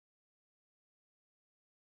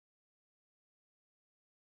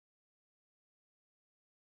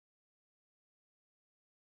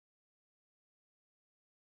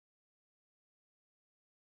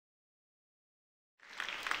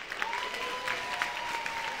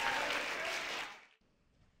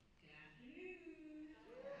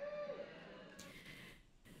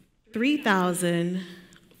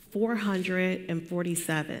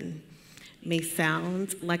3,447 may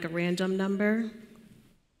sound like a random number,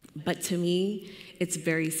 but to me, it's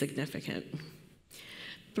very significant.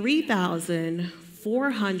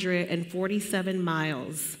 3,447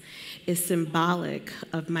 miles is symbolic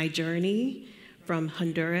of my journey from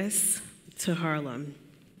Honduras to Harlem.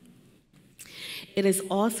 It is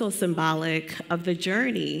also symbolic of the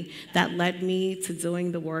journey that led me to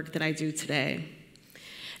doing the work that I do today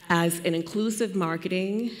as an inclusive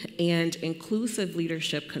marketing and inclusive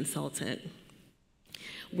leadership consultant,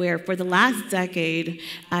 where for the last decade,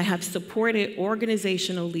 I have supported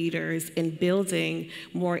organizational leaders in building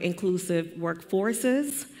more inclusive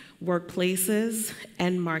workforces, workplaces,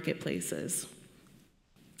 and marketplaces.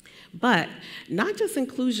 But not just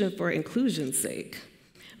inclusion for inclusion's sake.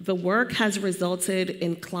 The work has resulted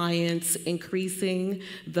in clients increasing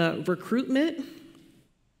the recruitment,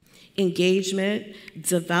 engagement,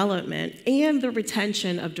 development, and the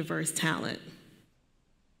retention of diverse talent.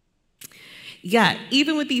 Yet,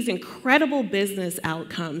 even with these incredible business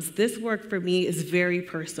outcomes, this work for me is very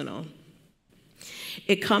personal.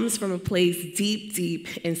 It comes from a place deep,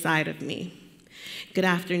 deep inside of me. Good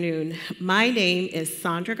afternoon. My name is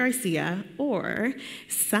Sandra Garcia, or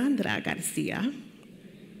Sandra Garcia.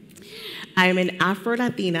 I am an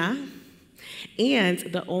Afro-Latina and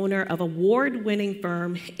the owner of award-winning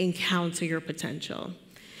firm Encounter Your Potential.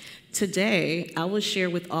 Today, I will share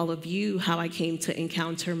with all of you how I came to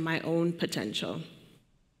encounter my own potential,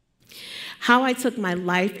 how I took my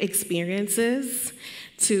life experiences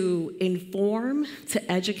to inform, to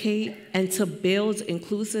educate, and to build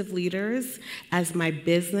inclusive leaders as my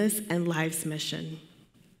business and life's mission.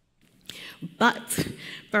 But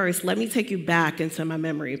first, let me take you back into my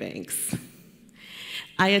memory banks.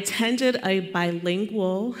 I attended a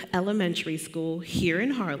bilingual elementary school here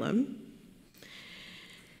in Harlem.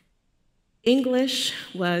 English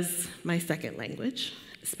was my second language.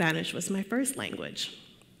 Spanish was my first language.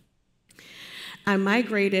 I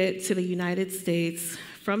migrated to the United States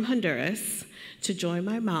from Honduras to join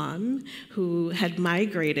my mom, who had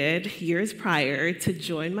migrated years prior to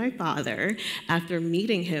join my father after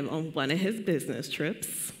meeting him on one of his business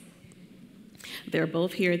trips. They're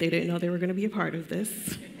both here. They didn't know they were going to be a part of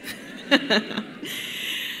this.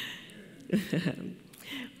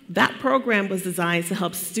 That program was designed to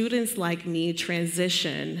help students like me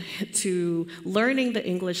transition to learning the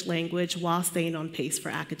English language while staying on pace for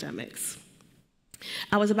academics.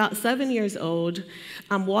 I was about 7 years old.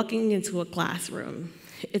 I'm walking into a classroom.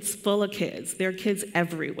 It's full of kids. There are kids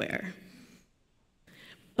everywhere.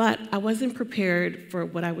 But I wasn't prepared for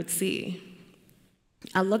what I would see.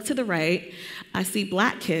 I look to the right. I see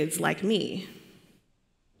Black kids like me,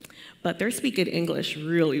 but they're speaking English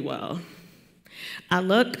really well. I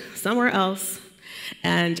look somewhere else,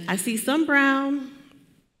 and I see some brown,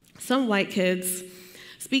 some white kids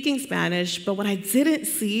speaking Spanish, but what I didn't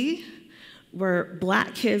see were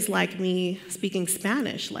Black kids like me speaking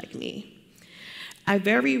Spanish like me. I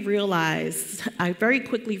very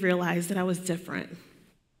quickly realized that I was different.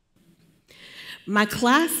 My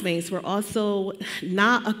classmates were also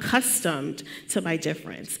not accustomed to my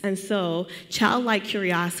difference, and so childlike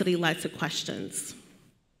curiosity led to questions.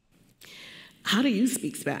 How do you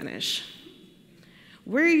speak Spanish?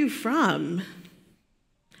 Where are you from?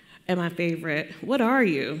 And my favorite, what are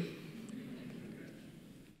you?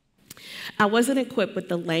 I wasn't equipped with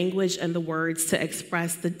the language and the words to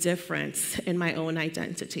express the difference in my own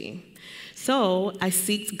identity. So I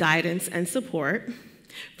sought guidance and support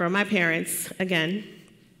from my parents again.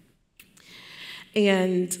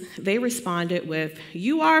 And they responded with,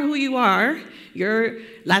 "You are who you are. You're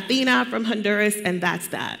Latina from Honduras, and that's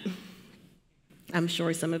that." I'm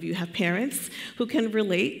sure some of you have parents who can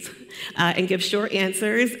relate and give short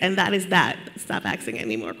answers, and that is that. Stop asking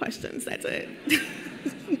any more questions. That's it.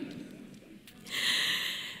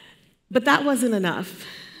 But that wasn't enough.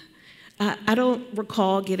 I don't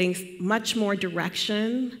recall getting much more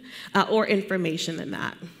direction or information than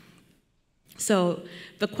that. So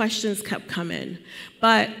the questions kept coming.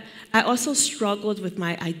 But I also struggled with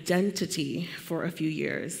my identity for a few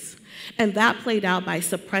years. And that played out by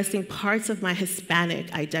suppressing parts of my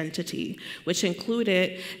Hispanic identity, which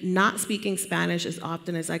included not speaking Spanish as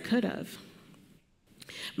often as I could have.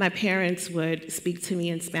 My parents would speak to me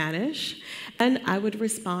in Spanish, and I would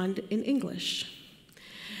respond in English.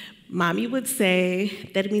 Mommy would say,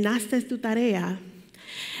 "Terminaste tu tarea?"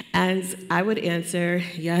 And I would answer,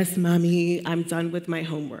 "Yes, Mommy, I'm done with my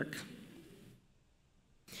homework."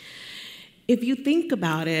 If you think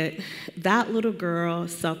about it, that little girl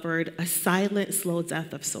suffered a silent, slow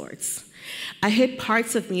death of sorts. I hid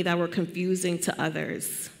parts of me that were confusing to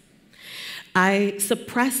others. I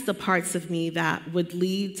suppressed the parts of me that would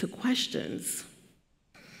lead to questions.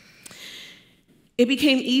 It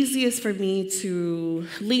became easiest for me to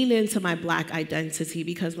lean into my Black identity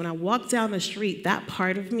because when I walked down the street, that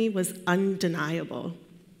part of me was undeniable.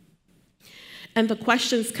 And the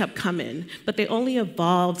questions kept coming, but they only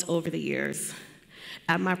evolved over the years.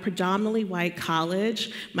 At my predominantly white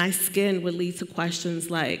college, my skin would lead to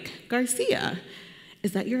questions like, Garcia,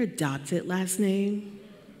 is that your adopted last name?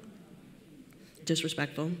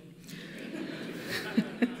 Disrespectful.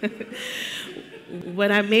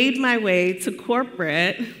 When I made my way to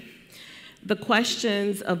corporate, the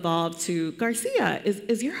questions evolved to, Garcia,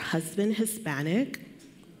 is your husband Hispanic?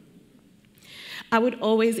 I would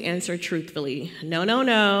always answer truthfully, no, no,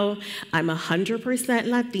 no, I'm 100%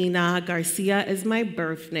 Latina, Garcia is my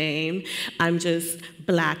birth name, I'm just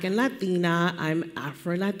Black and Latina, I'm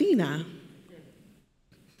Afro-Latina.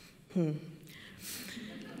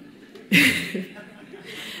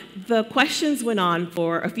 The questions went on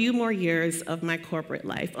for a few more years of my corporate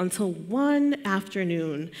life until one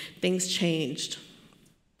afternoon, things changed.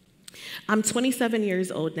 I'm 27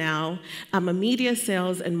 years old now. I'm a media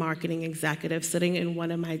sales and marketing executive sitting in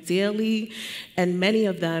one of my daily, and many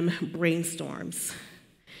of them, brainstorms.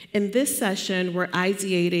 In this session, we're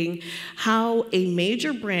ideating how a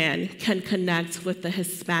major brand can connect with the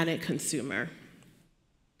Hispanic consumer.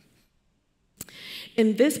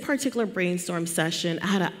 In this particular brainstorm session, I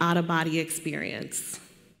had an out-of-body experience.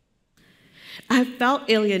 I felt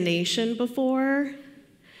alienation before,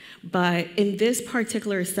 but in this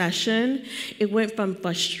particular session, it went from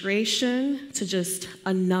frustration to just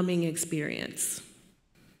a numbing experience.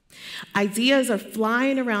 Ideas are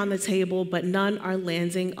flying around the table, but none are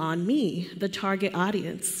landing on me, the target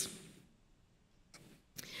audience.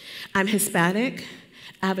 I'm Hispanic,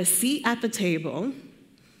 I have a seat at the table.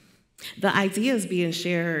 The ideas being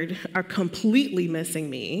shared are completely missing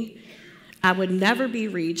me. I would never be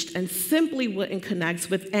reached and simply wouldn't connect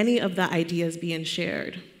with any of the ideas being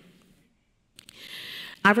shared.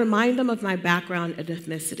 I remind them of my background and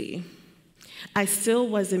ethnicity. I still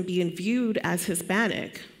wasn't being viewed as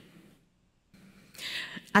Hispanic.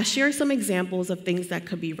 I share some examples of things that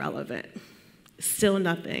could be relevant. Still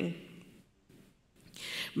nothing.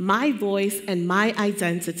 My voice and my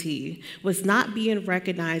identity was not being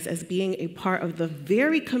recognized as being a part of the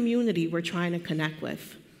very community we're trying to connect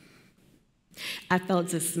with. I felt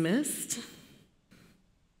dismissed.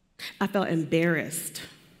 I felt embarrassed.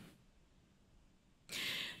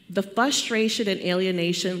 The frustration and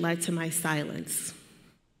alienation led to my silence.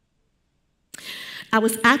 I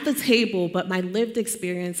was at the table, but my lived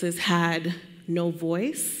experiences had no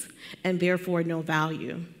voice and therefore no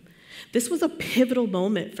value. This was a pivotal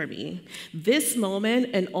moment for me. This moment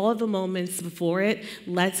and all the moments before it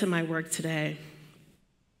led to my work today.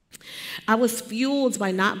 I was fueled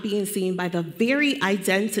by not being seen by the very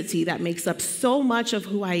identity that makes up so much of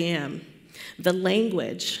who I am. The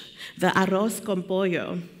language, the arroz con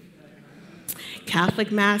pollo,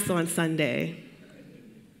 Catholic Mass on Sunday,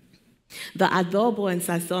 the adobo and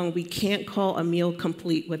sazon we can't call a meal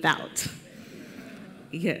complete without.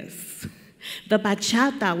 Yes. The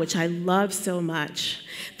bachata, which I love so much,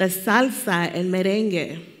 the salsa and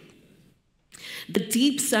merengue, the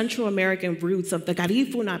deep Central American roots of the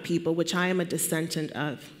Garifuna people, which I am a descendant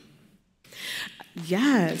of.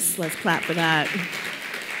 Yes, let's clap for that.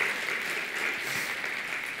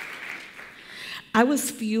 I was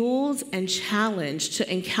fueled and challenged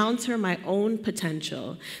to encounter my own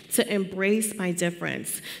potential, to embrace my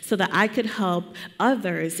difference, so that I could help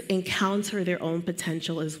others encounter their own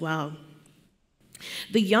potential as well.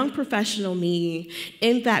 The young professional me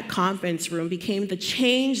in that conference room became the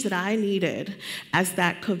change that I needed as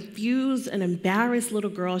that confused and embarrassed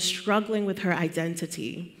little girl struggling with her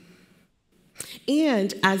identity.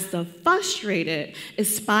 And as the frustrated,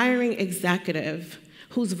 aspiring executive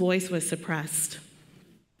whose voice was suppressed.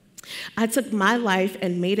 I took my life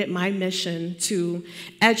and made it my mission to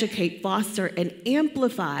educate, foster, and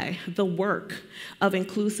amplify the work of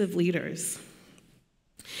inclusive leaders.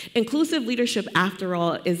 Inclusive leadership, after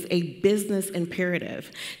all, is a business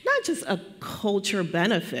imperative, not just a culture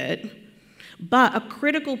benefit, but a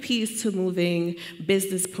critical piece to moving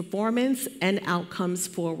business performance and outcomes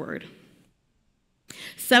forward.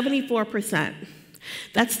 74%.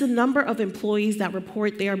 That's the number of employees that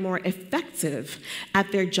report they are more effective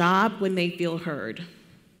at their job when they feel heard.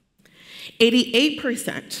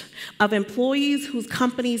 88% of employees whose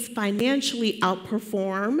companies financially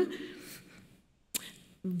outperform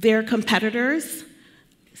their competitors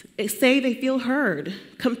say they feel heard,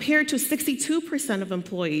 compared to 62% of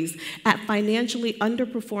employees at financially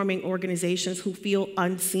underperforming organizations who feel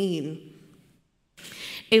unseen.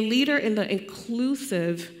 A leader in the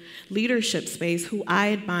inclusive leadership space who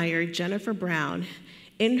I admire, Jennifer Brown,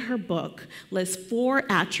 in her book lists 4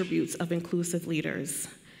 attributes of inclusive leaders.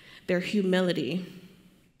 Their humility,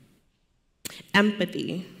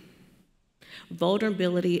 empathy,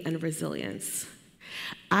 vulnerability, and resilience.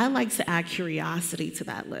 I like to add curiosity to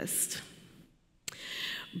that list.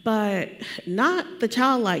 But not the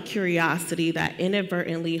childlike curiosity that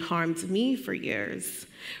inadvertently harmed me for years.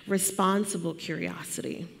 Responsible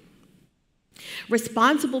curiosity.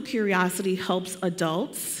 Responsible curiosity helps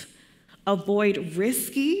adults avoid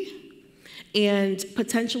risky and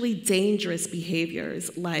potentially dangerous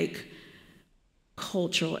behaviors like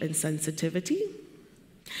cultural insensitivity,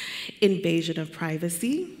 invasion of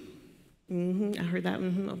privacy, I heard that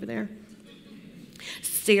over there,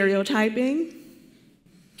 stereotyping,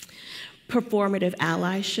 performative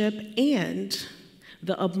allyship, and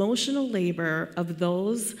the emotional labor of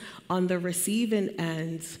those on the receiving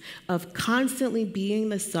end of constantly being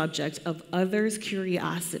the subject of others'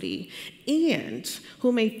 curiosity and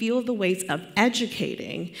who may feel the weight of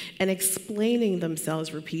educating and explaining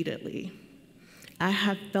themselves repeatedly. I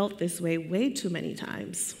have felt this way too many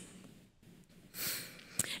times.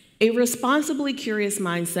 A responsibly curious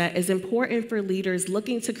mindset is important for leaders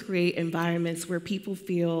looking to create environments where people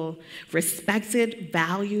feel respected,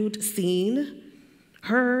 valued, seen,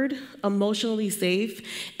 heard, emotionally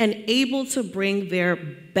safe, and able to bring their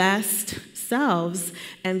best selves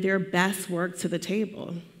and their best work to the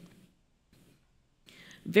table.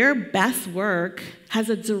 Their best work has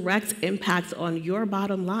a direct impact on your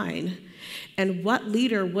bottom line, and what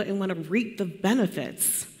leader wouldn't want to reap the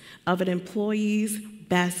benefits of an employee's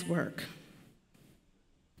best work?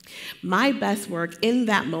 My best work in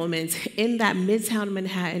that moment, in that Midtown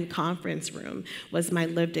Manhattan conference room, was my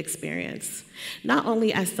lived experience. Not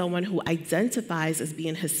only as someone who identifies as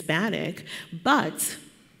being Hispanic, but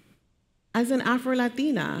as an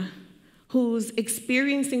Afro-Latina who's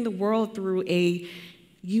experiencing the world through a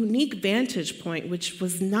unique vantage point, which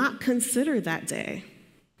was not considered that day.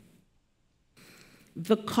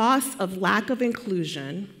 The cost of lack of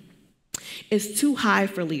inclusion is too high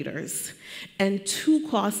for leaders and too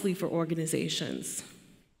costly for organizations.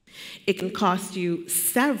 It can cost you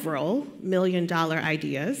several million-dollar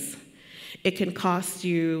ideas. It can cost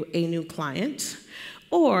you a new client.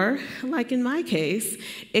 Or, like in my case,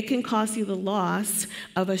 it can cost you the loss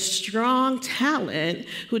of a strong talent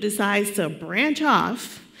who decides to branch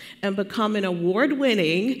off and become an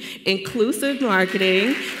award-winning inclusive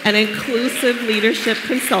marketing and inclusive leadership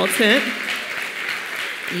consultant.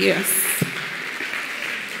 Yes.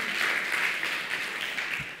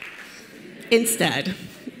 Instead.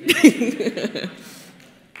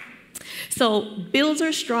 So, build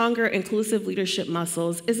our stronger inclusive leadership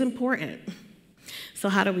muscles is important. So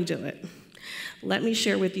how do we do it? Let me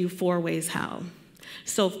share with you 4 ways how.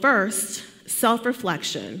 So first,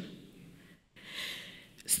 self-reflection.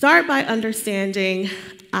 Start by understanding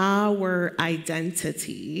our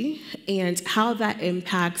identity and how that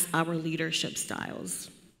impacts our leadership styles.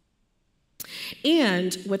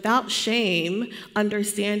 And without shame,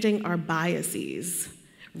 understanding our biases,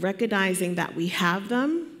 recognizing that we have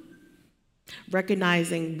them,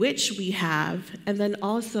 recognizing which we have, and then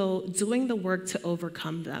also doing the work to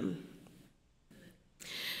overcome them.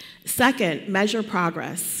 Second, measure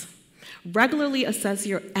progress. Regularly assess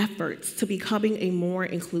your efforts to becoming a more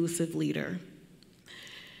inclusive leader.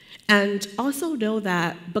 And also know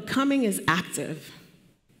that becoming is active.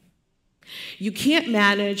 You can't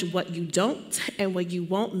manage what you don't and what you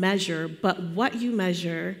won't measure, but what you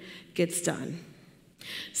measure gets done.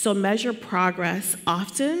 So measure progress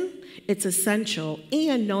often, it's essential,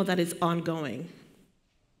 and know that it's ongoing.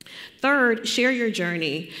 Third, share your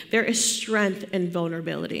journey. There is strength in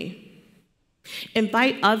vulnerability.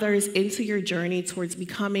 Invite others into your journey towards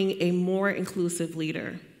becoming a more inclusive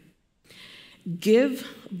leader. Give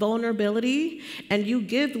vulnerability, and you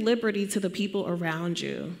give liberty to the people around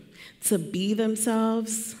you to be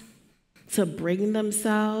themselves, to bring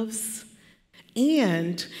themselves,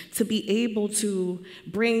 and to be able to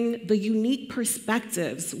bring the unique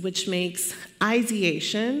perspectives which makes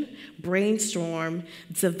ideation, brainstorm,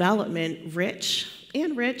 development rich.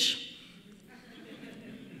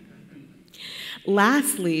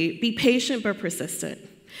 Lastly, be patient but persistent.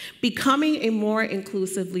 Becoming a more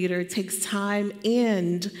inclusive leader takes time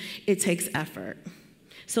and it takes effort.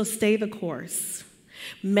 So stay the course.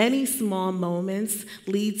 Many small moments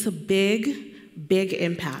lead to big, big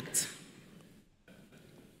impact.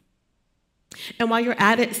 And while you're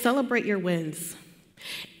at it, celebrate your wins.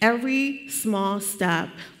 Every small step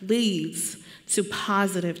leads to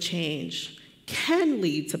positive change, can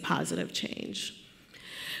lead to positive change.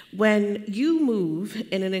 When you move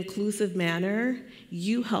in an inclusive manner,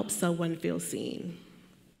 you help someone feel seen.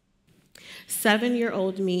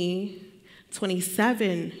 7-year-old me,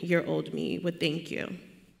 27-year-old me would thank you.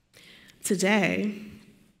 Today,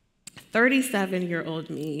 37-year-old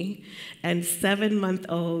me and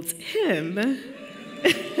 7-month-old him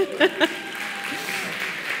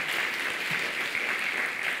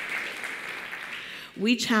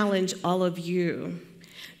we challenge all of you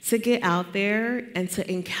to get out there and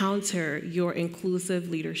to encounter your inclusive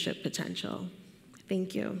leadership potential.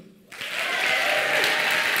 Thank you.